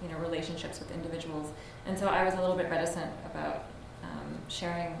have relationships with individuals. And so I was a little bit reticent about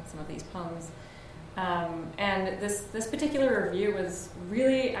sharing some of these poems. And this particular review was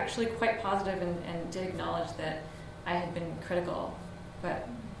really actually quite positive and did acknowledge that I had been critical, but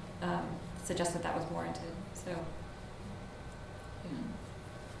suggested that was warranted. So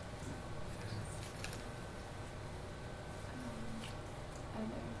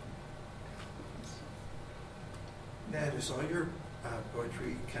Is all your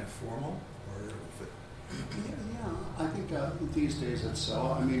poetry kind of formal, or if it... Yeah, I think these days it's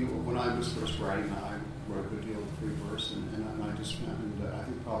so. I mean, when I was first writing, I wrote a good deal of free verse, and I just found, I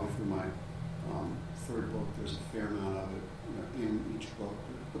think probably through my third book, there's a fair amount of it in each book.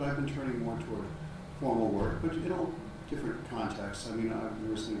 But I've been turning more toward formal work, but different contexts. I mean, I'm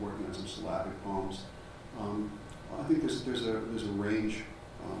recently working on some syllabic poems. I think there's a range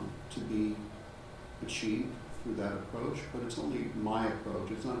to be achieved through that approach, but it's only my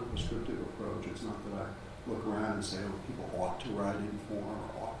approach. It's not a prescriptive approach. It's not that I look around and say, oh, people ought to write in form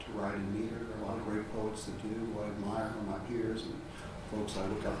or ought to write in meter. There are a lot of great poets that do, who I admire, who are my peers and folks I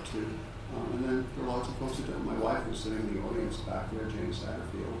look up to. And then there are lots of folks that don't. My wife was sitting in the audience back there, Jane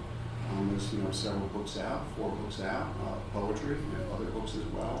Satterfield. There's several books out, 4 books out, poetry, other books as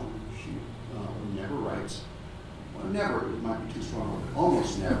well. She never writes. Well, never, it might be too strong,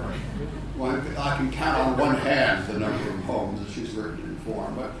 almost never. Well, I can count on one hand the number of poems that she's written in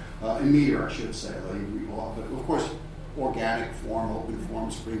form, but in meter, I should say. But of course, organic form, open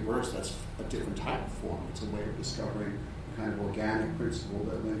forms, free verse, that's a different type of form. It's a way of discovering the kind of organic principle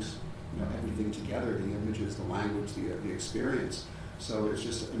that links everything together, the images, the language, the experience. So it's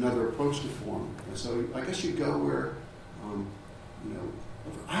just another approach to form. And so I guess you go where,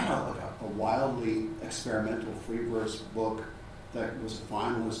 I had a wildly experimental free verse book that was a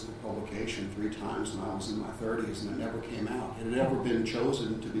finalist for publication 3 times when I was in my 30s, and it never came out. Had it ever been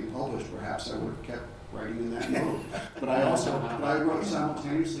chosen to be published, perhaps I would have kept writing in that mode. But I wrote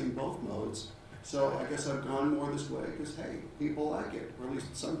simultaneously in both modes. So I guess I've gone more this way because, hey, people like it, or at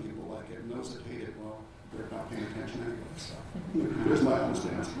least some people like it, and those that hate it, well, they're not paying attention anyway. So there's my honest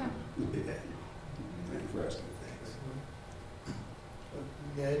answer. Thank you for asking.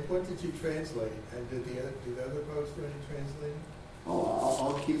 Yeah, what did you translate? And did the other poets do any translating? Oh,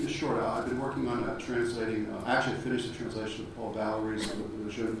 I'll keep this short. I've been working on translating. I actually finished the translation of Paul Valéry's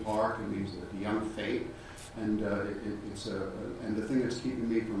The Jeune Parc. It means the young fate, and and the thing that's keeping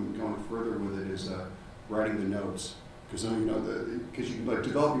me from going further with it is writing the notes. Because because you can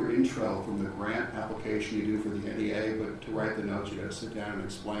develop your intro from the grant application you do for the NEA, but to write the notes, you got to sit down and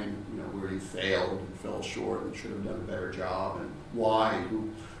explain, where you failed and fell short and should have done a better job, and why, and who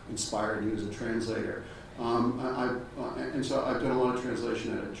inspired you as a translator. And so I've done a lot of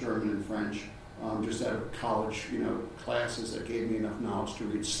translation out of German and French, just out of college, classes that gave me enough knowledge to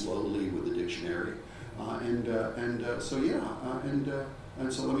read slowly with the dictionary, and so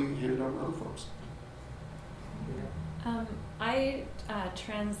let me hand it over to other folks. I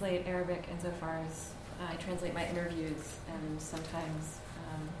translate Arabic insofar as I translate my interviews and sometimes,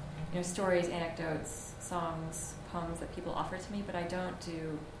 stories, anecdotes, songs, poems that people offer to me, but I don't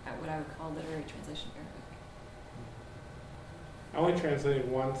do what I would call literary translation of Arabic. I only translated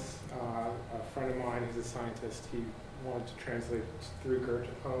once. A friend of mine who's a scientist, he wanted to translate 3 Goethe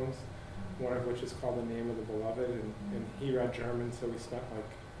poems, one of which is called The Name of the Beloved, and he read German, so we spent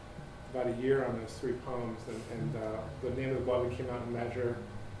about a year on those 3 poems, and The Name of the Beloved came out in Measure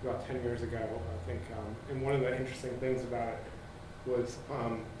about 10 years ago, I think. And one of the interesting things about it was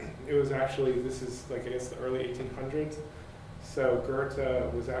it was actually, this is I guess the early 1800s, so Goethe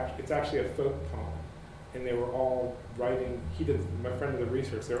it's actually a folk poem, and they were all writing, my friend did the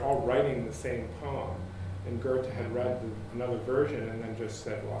research, they were all writing the same poem, and Goethe had read another version and then just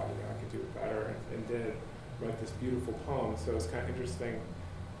said, well, I could do it better, and did write this beautiful poem. So it's kind of interesting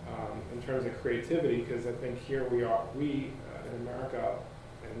in terms of creativity, because I think here we in America,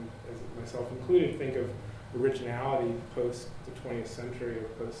 and as myself included, think of originality post the 20th century or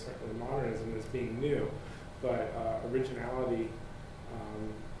post certainly modernism as being new, but originality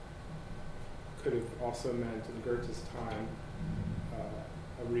could have also meant in Goethe's time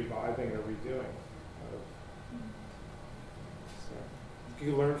a reviving or redoing of. So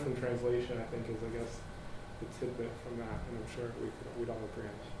you learn from translation, I think, is I guess the tidbit from that, and I'm sure we'd all agree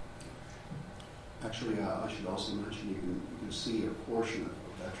on that. Actually, I should also mention you can see a portion of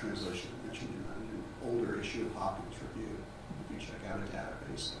that translation I mentioned in an older issue of Hopkins Review. If you check out a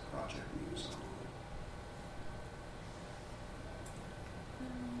database, the Project Muse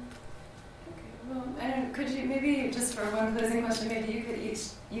online. Well, could you maybe, just for one closing question, maybe you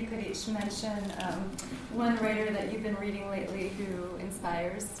could each mention one writer that you've been reading lately who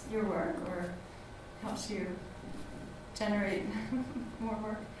inspires your work or helps you generate more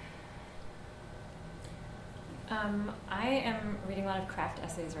work. I am reading a lot of craft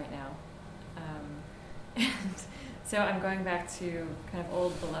essays right now, and so I'm going back to kind of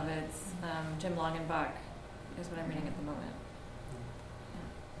old beloveds. Jim Longenbach is what I'm reading at the moment.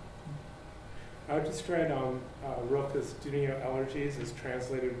 I just read Rilke's Dunio Elegies is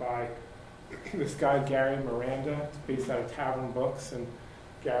translated by this guy, Gary Miranda, based out of Tavern Books, and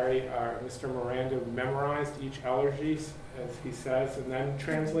Mr. Miranda memorized each elegy, as he says, and then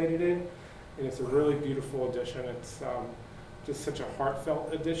translated it. And it's a really beautiful edition. It's just such a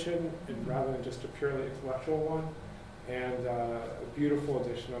heartfelt edition, and rather than just a purely intellectual one. And a beautiful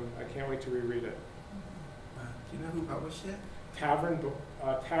edition. I can't wait to reread it. Do you know who published it? Tavern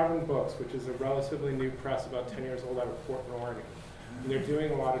Books, which is a relatively new press, about 10 years old, out of Portland, Oregon. And they're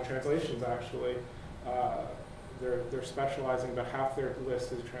doing a lot of translations, actually. They're specializing, about half their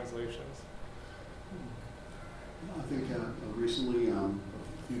list is translations. I think recently a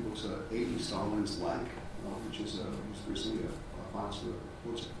few books, A.E. Stallin's Lack, which was recently a finalist for the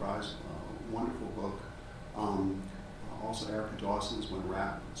Pulitzer Prize, wonderful book. Also Erica Dawson's When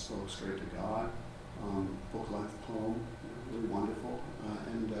Rap Spoke Straight to God, book-length poem, really wonderful.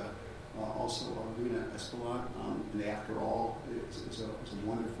 And also Rena Espelot, and After All is a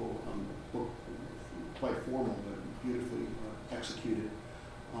wonderful book, quite formal but beautifully executed.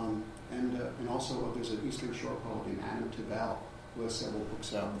 And also there's an Eastern Shore poet named Anna Tibel, who has several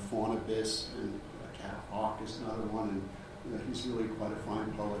books out. The Fawn Abyss and Cat Hawk is another one, and he's really quite a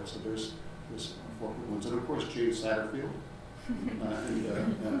fine poet. So there's 4 good ones, and of course James Satterfield,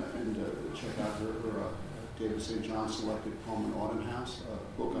 and check out her David St. John selected poem in Autumn House, a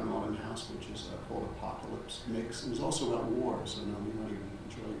book on Autumn House, which is called Apocalypse Mix. It was also about war, so you might even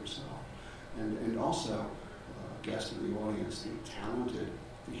enjoy yourself. And also, guest in the audience, the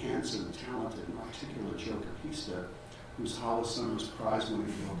handsome, talented, and articulate Joe Capista, whose Hollis Summers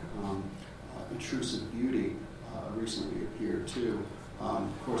Prize-winning book, Intrusive Beauty, recently appeared too.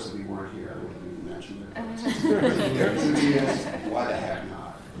 Of course, if we weren't here, I would have even mentioned it. Why the heck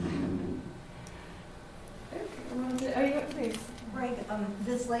not? Are you please? Greg,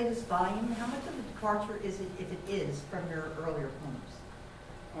 this latest volume, how much of a departure is it, if it is, from your earlier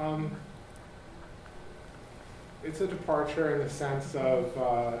poems? It's a departure in the sense of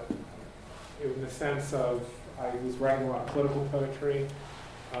I was writing a lot of political poetry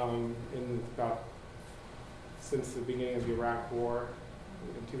since the beginning of the Iraq War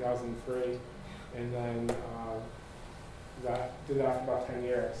in 2003, and then did that for about 10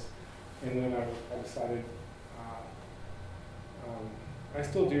 years, and then I decided. I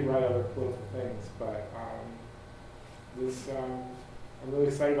still do write other political things, but I'm really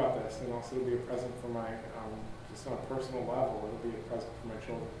excited about this, and also it'll be a present for my, just on a personal level, it'll be a present for my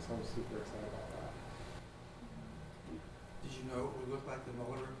children, so I'm super excited about that. Did you know it would look like the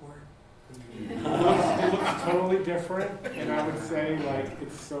Mueller report? It looks totally different, and I would say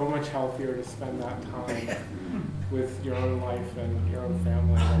it's so much healthier to spend that time with your own life and your own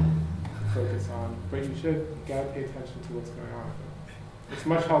family to focus on. But you gotta pay attention to what's going on. It's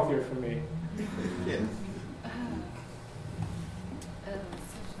much healthier for me. Yeah. So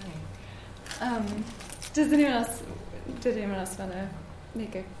funny. Did anyone else want to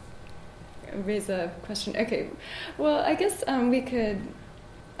raise a question? Okay. Well, I guess we could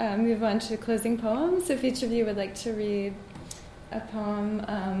move on to closing poems. If each of you would like to read a poem,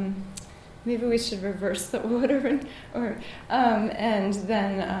 maybe we should reverse the order, and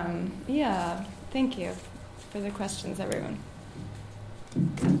then thank you for the questions, everyone.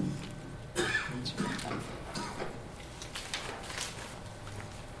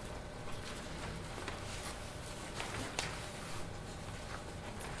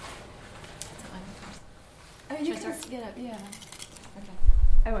 Oh, you can get up, yeah. Okay.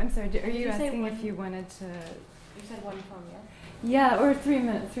 Oh, I'm sorry. Are you asking if you wanted to? You said one poem, yeah? Yeah, or 3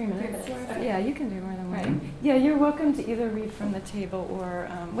 minutes. 3 minutes. Okay. Yeah, you can do more than one. Right. Yeah, you're welcome to either read from the table or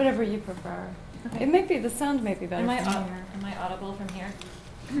whatever you prefer. Okay. It might be, the sound might be better from here. Am I audible from here?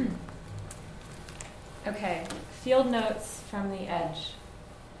 Okay. Field notes from the edge.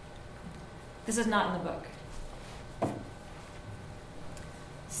 This is not in the book.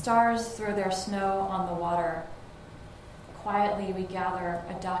 Stars throw their snow on the water. Quietly we gather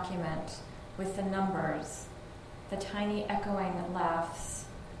a document with the numbers, the tiny echoing laughs,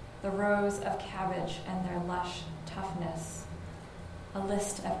 the rows of cabbage and their lush toughness, a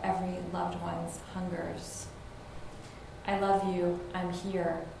list of every loved one's hungers. I love you, I'm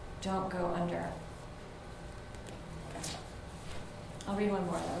here, don't go under. I'll read one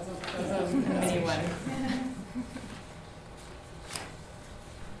more. That was a mini one.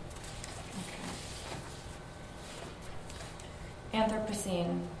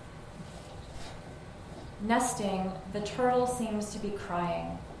 Anthropocene. Nesting, the turtle seems to be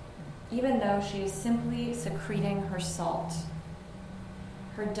crying, even though she is simply secreting her salt.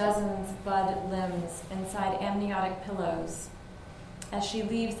 Her dozens bud limbs inside amniotic pillows as she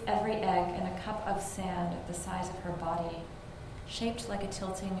leaves every egg in a cup of sand the size of her body, shaped like a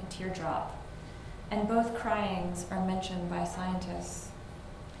tilting teardrop. and both cryings are mentioned by scientists.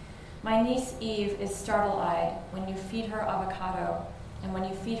 My niece Eve is startle-eyed when you feed her avocado and when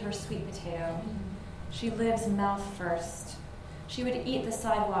you feed her sweet potato. She lives mouth first. She would eat the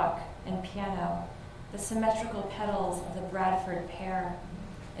sidewalk and piano, the symmetrical petals of the Bradford pear,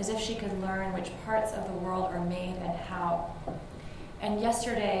 as if she could learn which parts of the world are made and how. And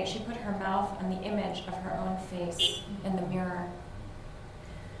yesterday, she put her mouth on the image of her own face in the mirror.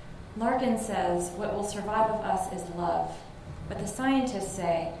 Larkin says what will survive of us is love, but the scientists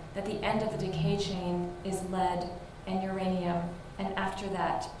say that the end of the decay chain is lead and uranium, and after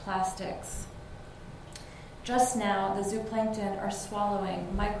that, plastics. Just now, the zooplankton are swallowing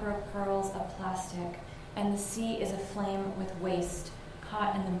micropearls of plastic, and the sea is aflame with waste,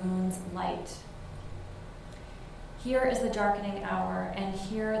 caught in the moon's light. Here is the darkening hour, and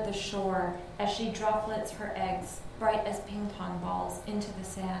here the shore, as she droplets her eggs, bright as ping-pong balls, into the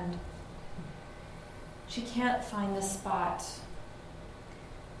sand. She can't find the spot.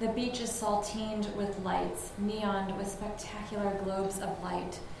 The beach is saltined with lights, neoned with spectacular globes of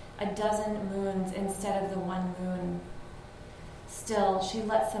light, a dozen moons instead of the one moon. Still, she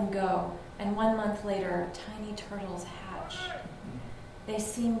lets them go, and 1 month later, tiny turtles hatch. They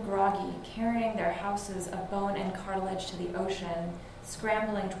seem groggy, carrying their houses of bone and cartilage to the ocean,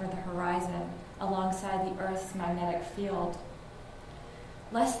 scrambling toward the horizon, alongside the Earth's magnetic field.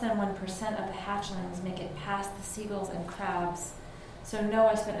 Less than 1% of the hatchlings make it past the seagulls and crabs, so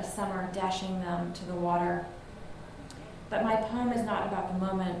Noah spent a summer dashing them to the water. But my poem is not about the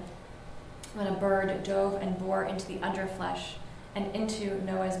moment when a bird dove and bore into the underflesh and into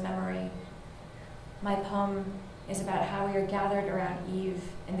Noah's memory. My poem is about how we are gathered around Eve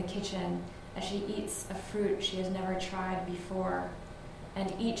in the kitchen as she eats a fruit she has never tried before,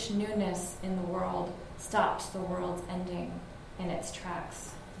 and each newness in the world stops the world's ending in its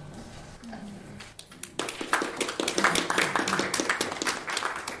tracks.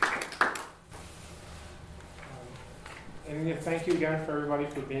 And thank you again for everybody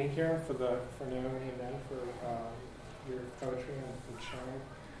for being here, for Naomi and Ben for your poetry and sharing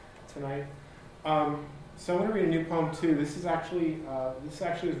tonight. So I'm going to read a new poem too. This actually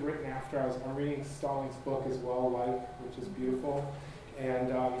was written after I'm reading Stallings' book as well, which is beautiful.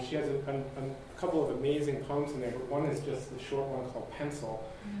 And she has a couple of amazing poems in there, but one is just the short one called Pencil.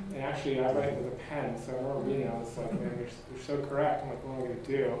 Mm-hmm. And actually, I write with a pen, so I remember reading it, I was like, man, you're so correct. I'm like, what am I going to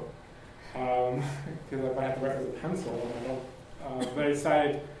do? Because if I have to write with a pencil, and I don't. But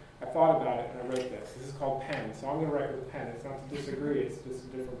I thought about it, and I wrote this. This is called Pen, so I'm going to write with a pen. It's not to disagree, it's just a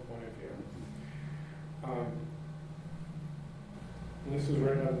different point of view. And this was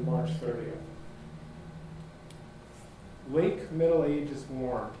written on March 30th. Lake Middle Age is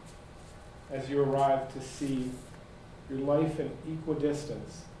warm as you arrive to see your life in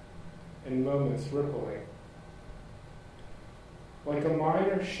equidistance and moments rippling. Like a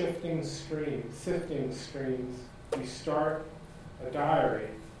minor sifting streams, we start a diary,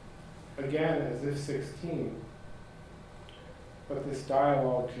 again as if 16. But this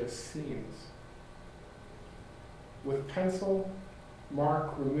dialogue just seems. With pencil,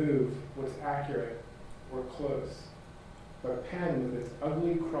 mark remove what's accurate or close. But pen with its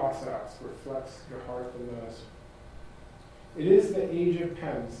ugly crossouts reflects your heart the most. It is the age of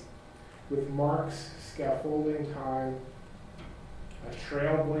pens, with marks scaffolding time, a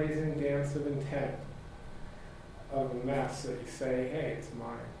trailblazing dance of intent, of a mess that you say, hey, it's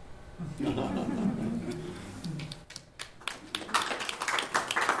mine. It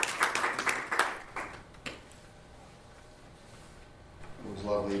was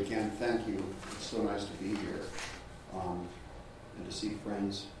lovely. Again, thank you. It's so nice to be here and to see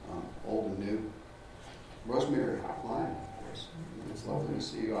friends, old and new. Rosemary Klein, of course. It's lovely to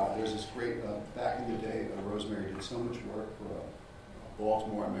see you. There's this great, back in the day, Rosemary did so much work for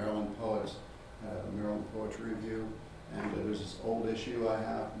Baltimore and Maryland poets, a Maryland Poetry Review, and there's this old issue I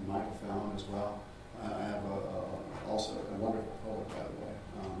have, Michael Fallon as well. I have also a wonderful poet, by the way.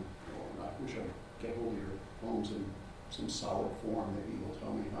 I wish I could get hold of your poems in some solid form. Maybe you'll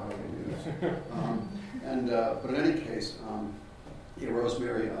tell me how to do this. But in any case,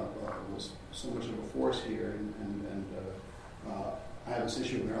 Rosemary was so much of a force here, and I have this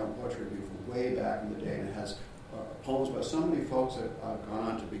issue of Maryland Poetry Review from way back in the day, and it has poems by so many folks that I've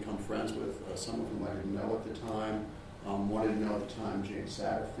gone on to become friends with. Some of them I didn't know at the time. One I didn't know at the time, James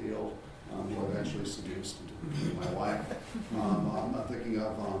Satterfield, who I eventually seduced into my wife. I'm thinking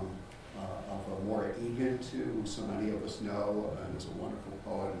of Maura Egan, too, who so many of us know, and is a wonderful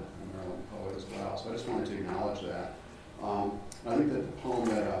poet and a Maryland poet as well. So I just wanted to acknowledge that. I think that the poem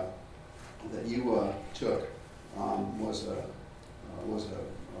that you took was a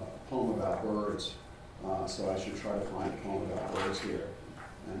poem about birds. So I should try to find a poem about birds here.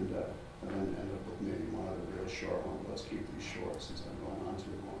 And then end up with maybe one other really short one. Let's keep these short since I'm going on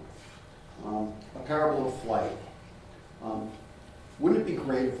too long. A parable of flight. Wouldn't it be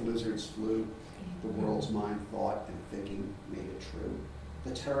great if lizards flew? The world's mind, thought, and thinking made it true.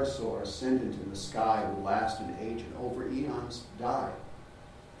 The pterosaur ascendant in the sky will last an age and over eons die.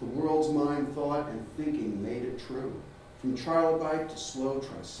 The world's mind, thought, and thinking made it true. From trilobite to slow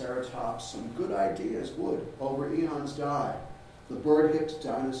triceratops, some good ideas would over eons die. The bird-hipped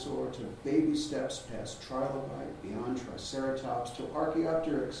dinosaur took baby steps past trilobite, beyond triceratops to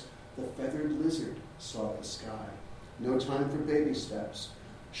Archaeopteryx. The feathered lizard saw the sky. No time for baby steps.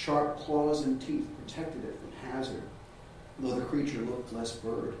 Sharp claws and teeth protected it from hazard, though the creature looked less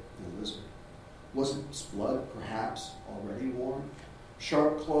bird than lizard. Was its blood, perhaps, already warm?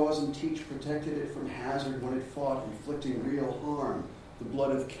 Sharp claws and teeth protected it from hazard when it fought, inflicting real harm. The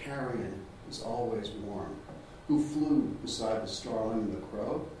blood of carrion is always warm. Who flew beside the starling and the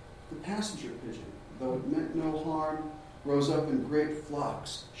crow? The passenger pigeon, though it meant no harm, rose up in great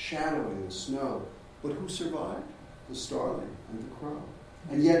flocks, shadowing the snow. But who survived? The starling and the crow.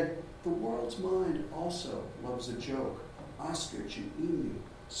 And yet, the world's mind also loves a joke. Ostrich and emu,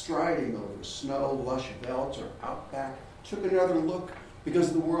 striding over snow, lush veldt, or outback, took another look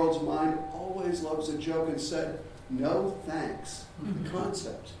because the world's mind always loves a joke and said, no thanks. The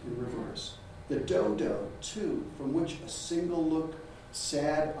concept in reverse. The dodo, too, from which a single look,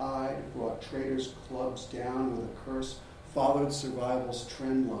 sad-eyed, brought traders' clubs down with a curse, followed survival's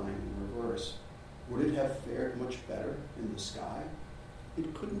trend line in reverse. Would it have fared much better in the sky?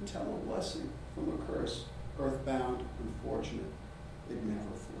 It couldn't tell a blessing from a curse. Earthbound, unfortunate, it never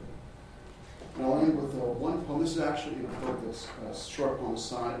flew. And I'll end with one poem. This is actually a book that's a short poem,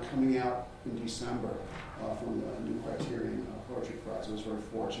 Sonnet, coming out in December from the New Criterion Poetry Prize. I was very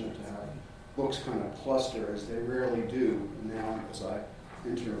fortunate to have books kind of cluster, as they rarely do now, as I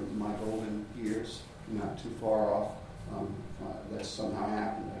enter my golden years, not too far off. That somehow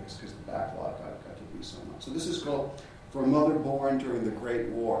happened, I guess, because the backlog got to be so much. So this is called For a Mother Born During the Great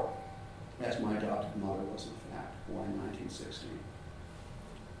War, as my adopted mother was, in fact, born in 1916.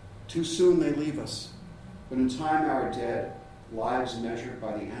 Too soon they leave us, but in time our dead, lives measured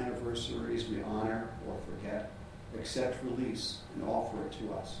by the anniversaries we honor or forget, accept release and offer it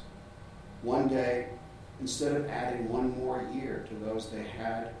to us. One day, instead of adding one more year to those they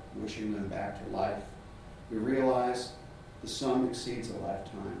had, wishing them back to life, we realize the sum exceeds a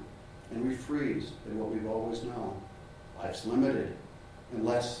lifetime, and we freeze in what we've always known. Life's limited, and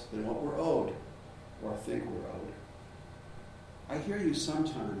less than what we're owed, or think we're owed. I hear you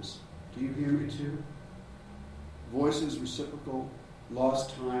sometimes. Do you hear me too? Voices reciprocal,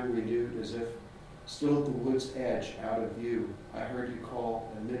 lost time renewed, as if still at the wood's edge, out of view. I heard you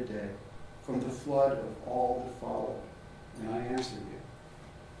call at midday from the flood of all that followed, and I answered you.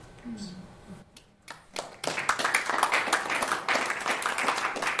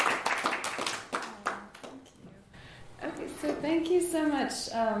 Okay, so thank you so much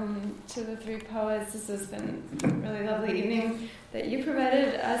to the three poets. This has been a really lovely evening that you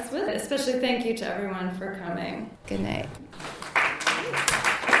provided us with. Especially thank you to everyone for coming. Good night.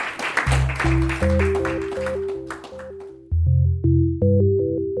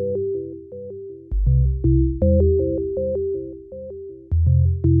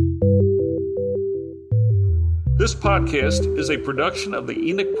 This podcast is a production of the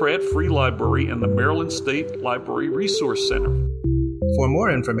Enoch Pratt Free Library and the Maryland State Library Resource Center. For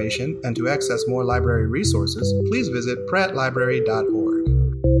more information and to access more library resources, please visit prattlibrary.org.